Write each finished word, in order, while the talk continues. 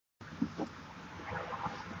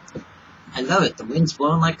I love it. The wind's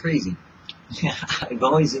blowing like crazy. I've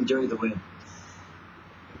always enjoyed the wind.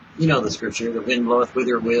 You know the scripture, the wind bloweth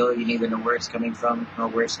whither it will, you neither know where it's coming from nor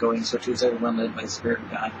where it's going, so too is everyone led by the Spirit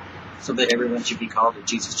of God, so that everyone should be called a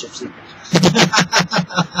Jesus gypsy.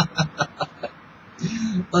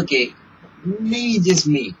 Okay, maybe just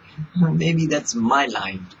me. Maybe that's my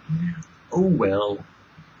line. Oh well.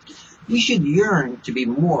 We should yearn to be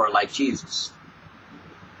more like Jesus.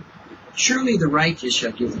 Surely the righteous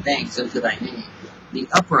shall give thanks unto thy name. The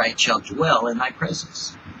upright shall dwell in thy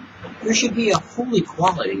presence. There should be a holy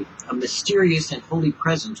quality, a mysterious and holy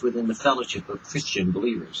presence within the fellowship of Christian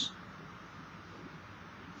believers.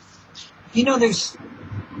 You know, there's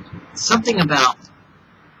something about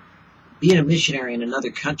being a missionary in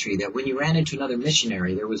another country that when you ran into another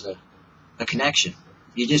missionary, there was a connection.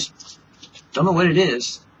 You just don't know what it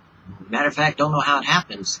is. Matter of fact, don't know how it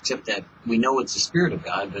happens, except that we know it's the Spirit of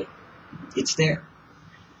God, but it's there.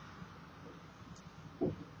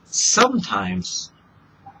 Sometimes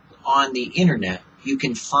on the internet, you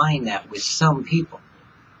can find that with some people.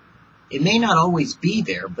 It may not always be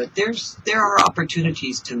there, but there are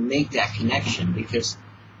opportunities to make that connection, because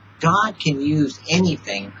God can use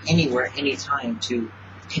anything, anywhere, anytime to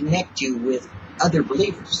connect you with other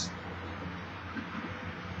believers.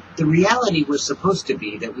 The reality was supposed to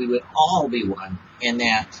be that we would all be one, and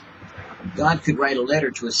that God could write a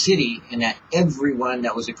letter to a city, and that everyone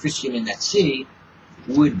that was a Christian in that city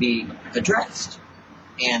would be addressed.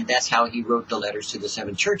 And that's how he wrote the letters to the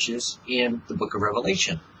 7 churches in the book of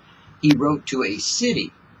Revelation. He wrote to a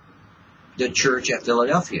city, the church at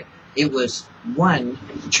Philadelphia. It was one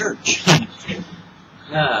church.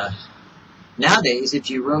 Nowadays, if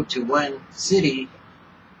you wrote to one city,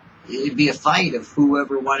 it'd be a fight of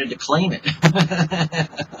whoever wanted to claim it.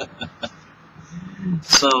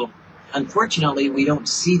 So, unfortunately, we don't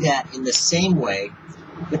see that in the same way,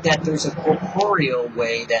 but that there's a corporeal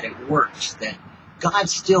way that it works, that God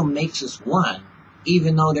still makes us one,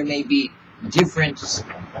 even though there may be different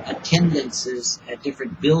attendances at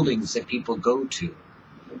different buildings that people go to.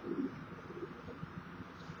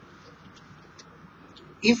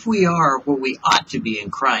 If we are what we ought to be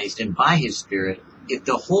in Christ and by His Spirit, if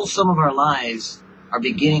the whole sum of our lives are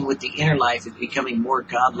beginning with the inner life and becoming more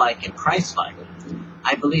godlike and Christ-like,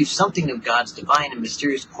 I believe something of God's divine and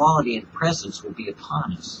mysterious quality and presence will be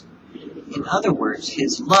upon us. In other words,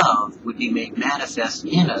 His love would be made manifest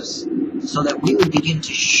in us, so that we would begin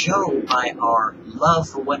to show by our love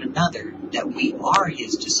for one another that we are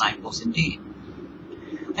His disciples indeed.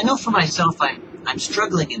 I know for myself I'm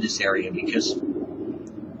struggling in this area, because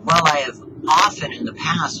while I have often in the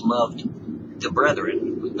past loved the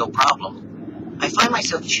brethren with no problem, I find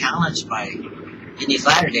myself challenged by, in these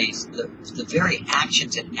latter days, the very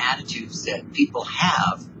actions and attitudes that people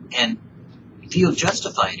have and feel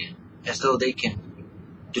justified in, as though they can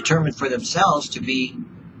determine for themselves to be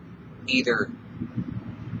either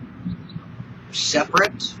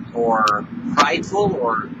separate or prideful,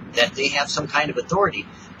 or that they have some kind of authority.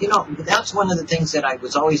 You know, that's one of the things that I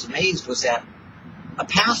was always amazed, was that a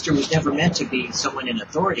pastor was never meant to be someone in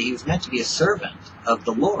authority. He was meant to be a servant of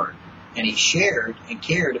the Lord, and he shared and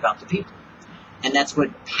cared about the people. And that's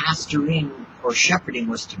what pastoring or shepherding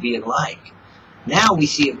was to be like. Now we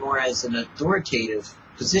see it more as an authoritative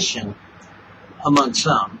position among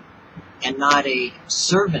some, and not a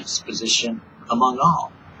servant's position among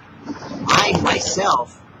all. I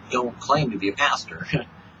myself don't claim to be a pastor,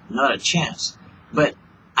 not a chance, but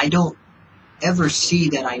I don't ever see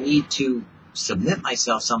that I need to submit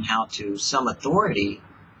myself somehow to some authority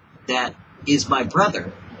that is my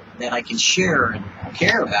brother, that I can share and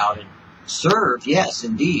care about and serve, yes,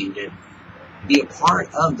 indeed, and be a part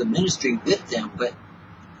of the ministry with them, but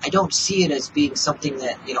I don't see it as being something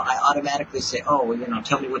that, I automatically say, oh, well,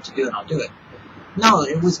 tell me what to do and I'll do it. No,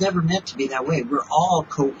 it was never meant to be that way. We're all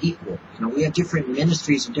co-equal. We have different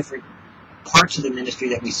ministries and different parts of the ministry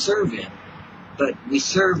that we serve in, but we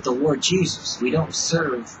serve the Lord Jesus. We don't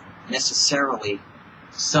serve necessarily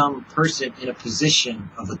some person in a position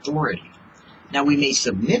of authority. Now, we may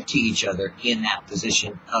submit to each other in that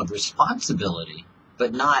position of responsibility,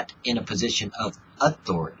 but not in a position of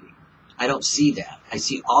authority. I don't see that. I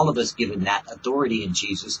see all of us given that authority in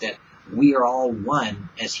Jesus, that we are all one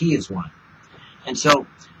as He is one. And so,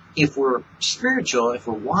 if we're spiritual, if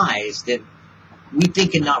we're wise, then we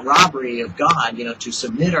think it not robbery of God, to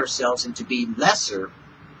submit ourselves and to be lesser,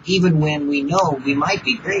 even when we know we might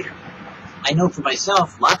be greater. I know for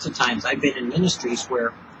myself, lots of times I've been in ministries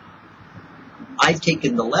where I've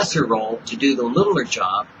taken the lesser role to do the littler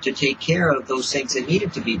job, to take care of those things that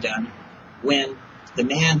needed to be done, when the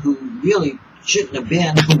man who really shouldn't have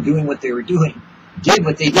been doing what they were doing, did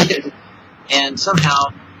what they did, and somehow,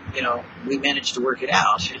 we managed to work it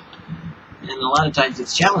out. And a lot of times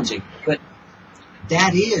it's challenging, but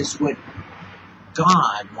that is what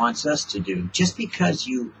God wants us to do. Just because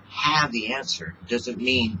you have the answer doesn't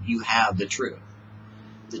mean you have the truth.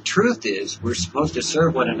 The truth is we're supposed to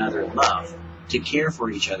serve one another in love, to care for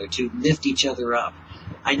each other, to lift each other up.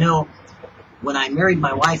 I know when I married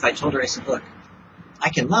my wife, I told her, I said, look, I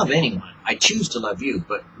can love anyone. I choose to love you,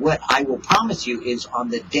 but what I will promise you is on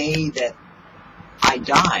the day that I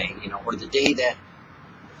die, or the day that,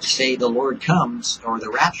 say, the Lord comes or the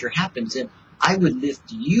rapture happens, then I would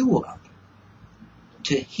lift you up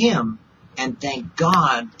to Him and thank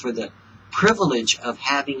God for the privilege of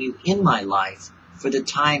having you in my life for the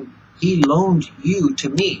time He loaned you to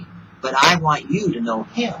me. But I want you to know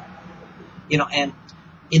Him. And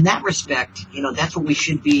in that respect, that's what we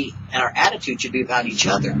should be, and our attitude should be about each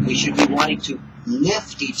other. We should be wanting to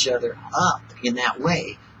lift each other up in that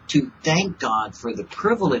way, to thank God for the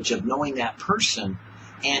privilege of knowing that person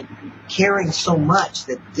and caring so much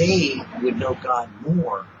that they would know God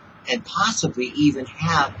more and possibly even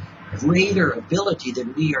have greater ability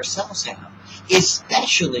than we ourselves have,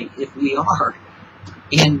 especially if we are,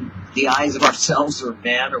 in the eyes of ourselves or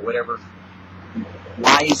man or whatever,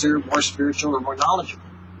 wiser, more spiritual, or more knowledgeable.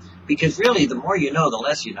 Because really, the more you know, the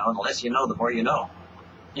less you know, and the less you know, the more you know.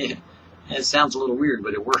 It sounds a little weird,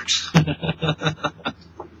 but it works.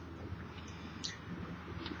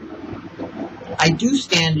 I do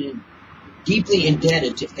stand deeply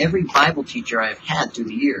indebted to every Bible teacher I have had through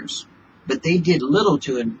the years, but they did little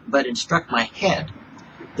but instruct my head.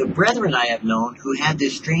 The brethren I have known who had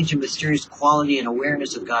this strange and mysterious quality and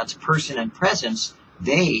awareness of God's person and presence,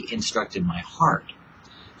 they instructed my heart.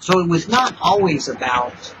 So it was not always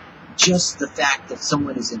about just the fact that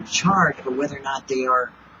someone is in charge, but whether or not they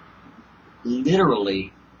are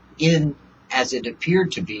literally in, as it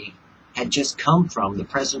appeared to be, had just come from the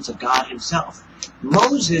presence of God Himself.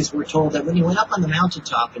 Moses, we're told that when he went up on the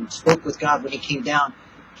mountaintop and spoke with God, when he came down,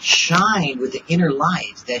 shined with the inner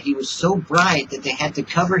light, that he was so bright that they had to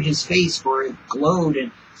cover his face, for it glowed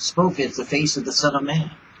and spoke as the face of the Son of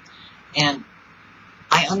Man. And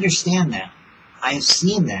I understand that. I have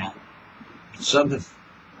seen that. Some have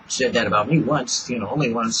said that about me once,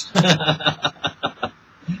 only once.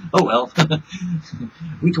 Oh well,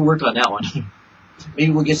 we can work on that one.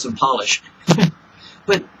 Maybe we'll get some polish.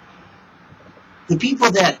 But the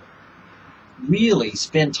people that really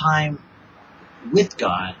spend time with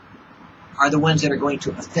God are the ones that are going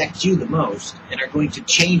to affect you the most and are going to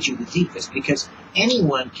change you the deepest, because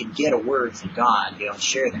anyone can get a word from God,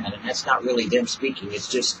 share that, and that's not really them speaking. It's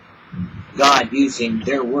just God using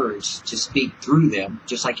their words to speak through them,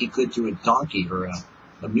 just like He could through a donkey or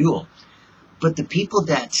a mule. But the people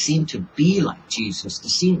that seem to be like Jesus,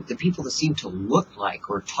 the people that seem to look like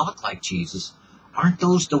or talk like Jesus, aren't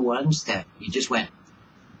those the ones that you just went,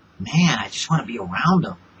 man, I just want to be around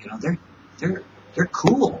them. They're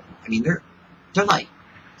cool. I mean, they're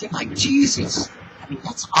like Jesus. I mean,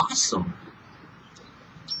 that's awesome.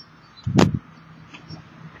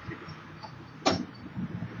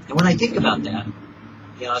 And when I think about that,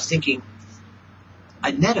 I was thinking,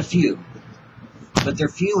 I've met a few, but they're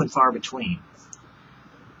few and far between.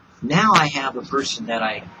 Now I have a person that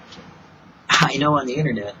I know on the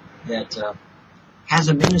internet that has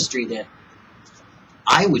a ministry that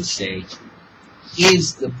I would say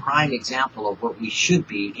is the prime example of what we should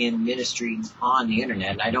be in ministry on the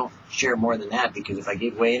internet. And I don't share more than that, because if I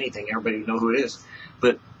give away anything, everybody would know who it is.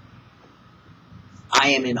 But I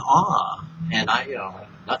am in awe, and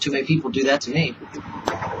not too many people do that to me,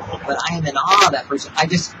 but I am in awe of that person. I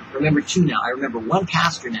just remember two now. I remember one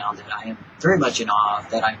pastor now that I am very much in awe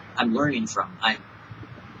of, that I'm learning from. I'm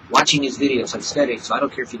watching his videos, I'm studying, so I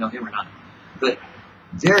don't care if you know him or not. But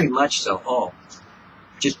very much so,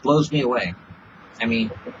 just blows me away. I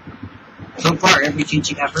mean, so far, every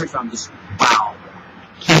teaching I've heard from, just wow.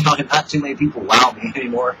 Not too many people wow me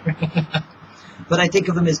anymore. But I think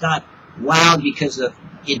of him as not wowed because of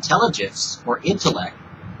intelligence or intellect,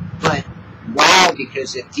 but wow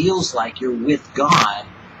because it feels like you're with God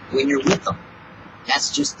when you're with Him.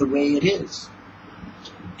 That's just the way it is.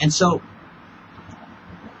 And so,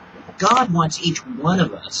 God wants each one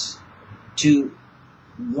of us to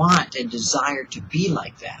want and desire to be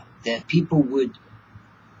like that. That people would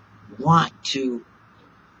want to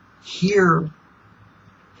hear,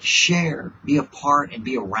 share, be a part, and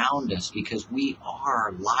be around us, because we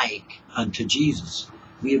are like unto Jesus.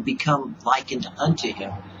 We have become likened unto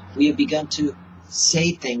Him. We have begun to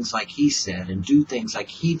say things like He said and do things like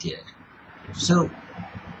He did. So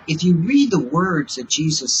if you read the words that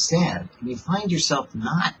Jesus said, and you find yourself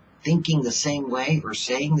not thinking the same way or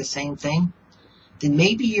saying the same thing, then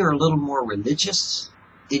maybe you're a little more religious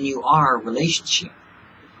than you are relationship.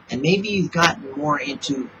 And maybe you've gotten more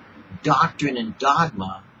into doctrine and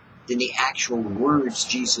dogma than the actual words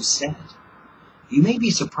Jesus said. You may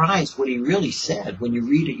be surprised what he really said when you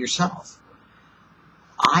read it yourself.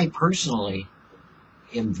 I personally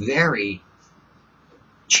am very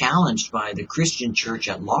challenged by the Christian church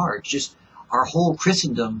at large, just our whole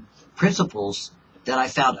Christendom principles, that I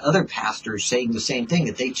found other pastors saying the same thing,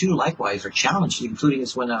 that they too likewise are challenged, including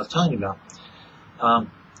this one I was telling you about.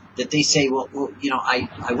 That they say, well,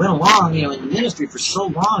 I went along, in the ministry for so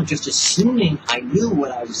long, just assuming I knew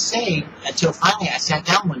what I was saying, until finally I sat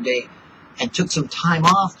down one day and took some time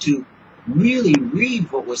off to really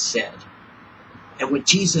read what was said and what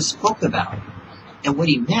Jesus spoke about and what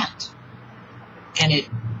he meant. And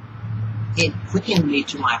it quickened me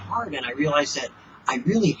to my heart, and I realized that I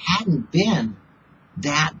really hadn't been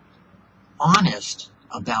that honest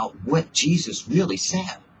about what Jesus really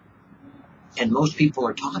said. And most people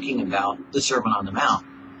are talking about the Sermon on the Mount,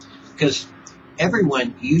 because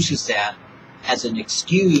everyone uses that as an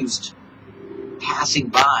excused passing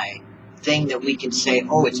by thing that we can say,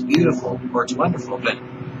 oh, it's beautiful or it's wonderful, but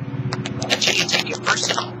until you take it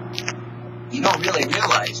personal, you don't really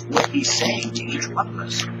realize what he's saying to each one of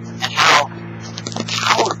us and how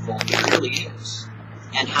powerful it really is,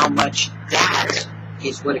 and how much that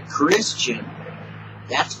is what a Christian,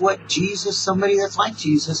 that's what Jesus, somebody that's like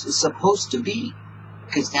Jesus, is supposed to be,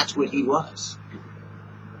 because that's what he was.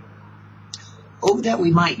 Oh, that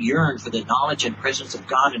we might yearn for the knowledge and presence of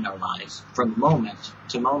God in our lives from moment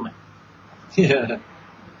to moment. Yeah,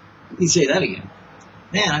 let me say that again.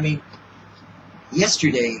 Man,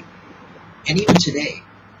 yesterday and even today,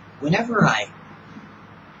 whenever I,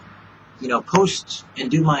 post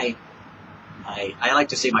and do my, I like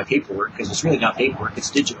to say my paperwork, because it's really not paperwork, it's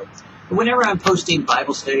digital. But whenever I'm posting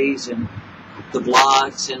Bible studies and the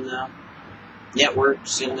blogs and the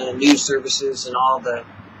networks and the news services and all the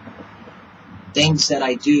things that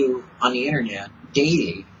I do on the internet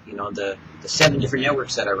daily, the 7 different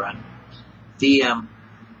networks that I run, the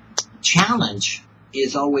challenge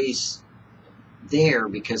is always there,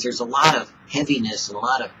 because there's a lot of heaviness and a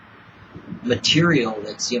lot of material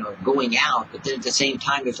that's going out, but then at the same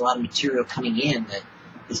time there's a lot of material coming in that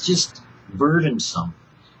is just burdensome,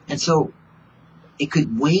 and so it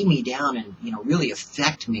could weigh me down and really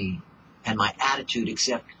affect me and my attitude.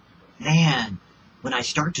 Except, man, when I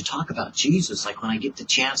start to talk about Jesus, like when I get the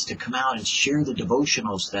chance to come out and share the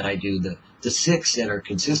devotionals that I do, the 6 that are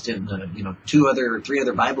consistent, 2 or 3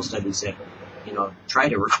 other Bible studies that try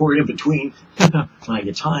to record in between when I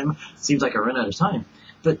get time. It seems like I run out of time.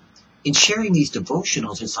 But in sharing these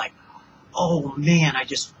devotionals, it's like, oh man,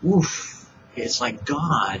 it's like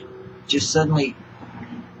God just suddenly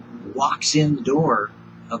walks in the door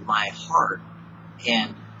of my heart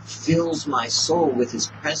and fills my soul with his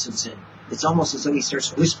presence. And it's almost as though he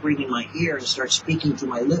starts whispering in my ear and starts speaking through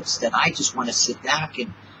my lips, that I just want to sit back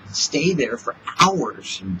and stay there for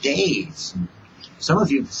hours and days. And some of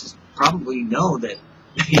you probably know that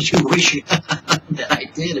you wish that I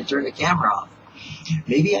did and turn the camera off.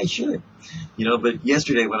 Maybe I should, but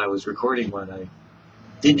yesterday when I was recording one, I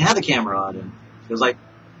didn't have the camera on, and it was like,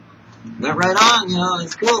 went right on,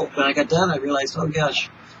 it's cool. When I got done, I realized, oh gosh,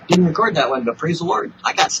 didn't record that one, but praise the Lord,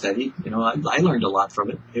 I got studied, I learned a lot from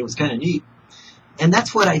it. It was kind of neat. And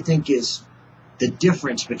that's what I think is the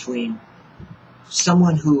difference between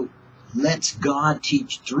someone who lets God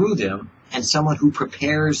teach through them and someone who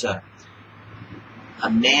prepares a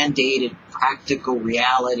mandated, practical,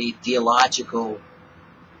 reality, theological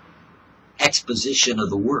exposition of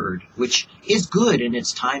the Word, which is good in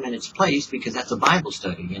its time and its place, because that's a Bible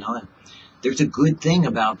study, and there's a good thing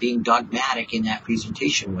about being dogmatic in that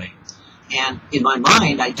presentation way. And in my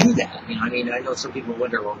mind, I do that. I know some people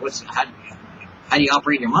wonder, well, how do you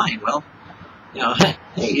operate your mind? Well,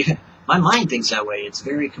 hey, my mind thinks that way. It's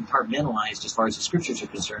very compartmentalized as far as the Scriptures are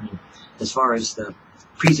concerned, and as far as the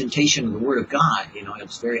presentation of the Word of God.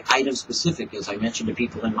 It's very item specific, as I mentioned to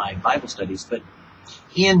people in my Bible studies. But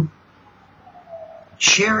in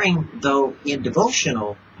sharing, though, in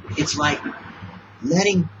devotional, it's like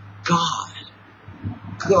letting God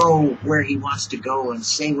go where he wants to go and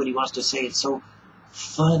say what he wants to say. It's so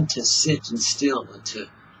fun to sit and still and to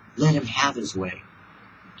let him have his way.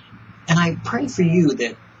 And I pray for you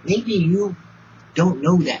that maybe you don't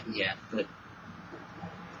know that yet, but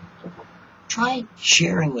try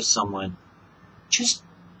sharing with someone just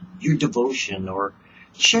your devotion, or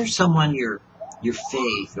share someone your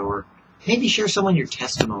faith, or maybe share someone your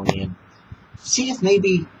testimony, and See if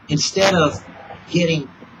maybe instead of getting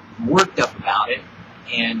worked up about it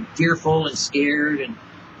and fearful and scared and,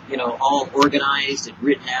 all organized and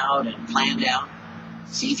written out and planned out,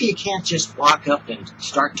 see if you can't just walk up and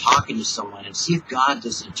start talking to someone and see if God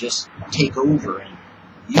doesn't just take over and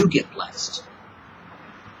you get blessed.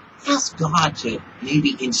 Ask God to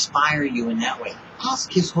maybe inspire you in that way.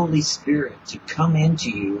 Ask His Holy Spirit to come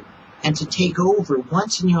into you and to take over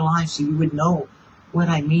once in your life so you would know what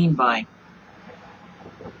I mean by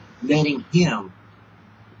letting Him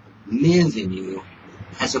live in you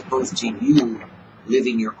as opposed to you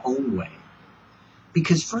living your own way.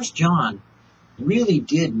 Because 1 John really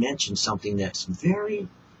did mention something that's very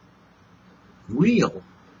real,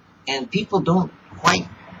 and people don't quite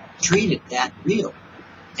treat it that real.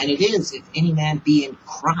 And it is, if any man be in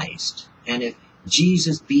Christ, and if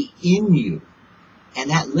Jesus be in you.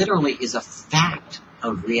 And that literally is a fact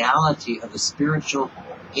of reality of a spiritual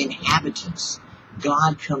inhabitants.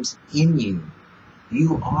 God comes in you.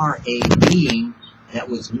 You are a being that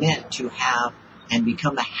was meant to have and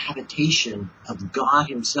become the habitation of God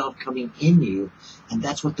Himself coming in you. And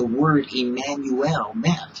that's what the word Emmanuel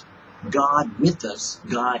meant. God with us,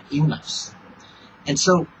 God in us. And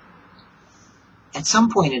so, at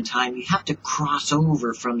some point in time, you have to cross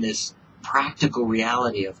over from this practical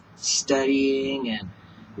reality of studying and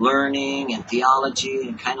learning and theology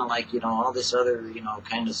and kind of like, all this other,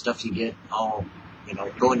 kind of stuff you get all,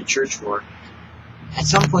 going to church for. At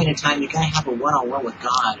some point in time, you got to have a one-on-one with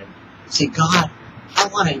God and say, God, I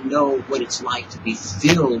want to know what it's like to be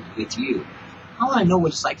filled with you. I want to know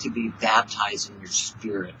what it's like to be baptized in your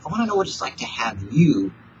Spirit. I want to know what it's like to have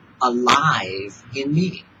you alive in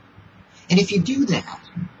me. And if you do that,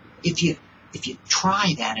 if you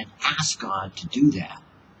try that and ask God to do that,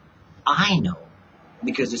 I know,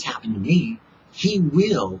 because it's happened to me, He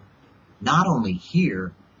will not only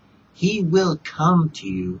hear, He will come to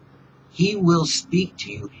you, He will speak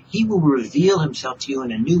to you, He will reveal Himself to you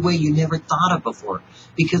in a new way you never thought of before.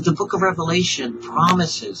 Because the book of Revelation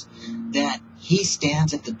promises that He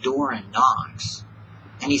stands at the door and knocks.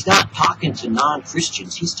 And He's not talking to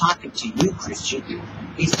non-Christians. He's talking to you, Christian.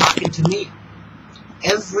 He's talking to me.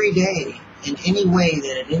 Every day, in any way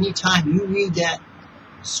that at any time you read that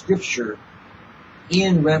scripture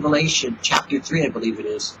in Revelation chapter 3, I believe it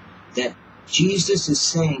is, that Jesus is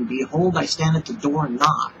saying, behold, I stand at the door and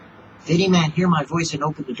knock. If any man hear my voice and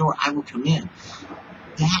open the door, I will come in.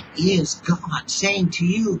 That is God saying to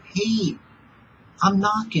you, hey, I'm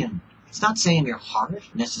knocking. It's not saying your heart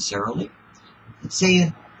necessarily. It's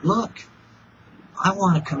saying, look, I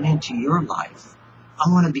want to come into your life. I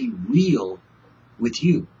want to be real with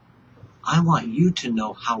you. I want you to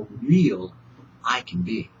know how real I can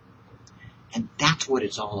be. And that's what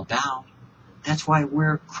it's all about. That's why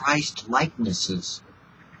we're Christ likenesses.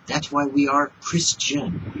 That's why we are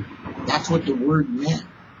Christian. That's what the word meant.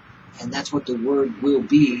 And that's what the word will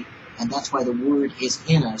be. And that's why the word is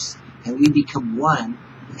in us. And we become one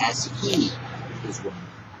as He is one.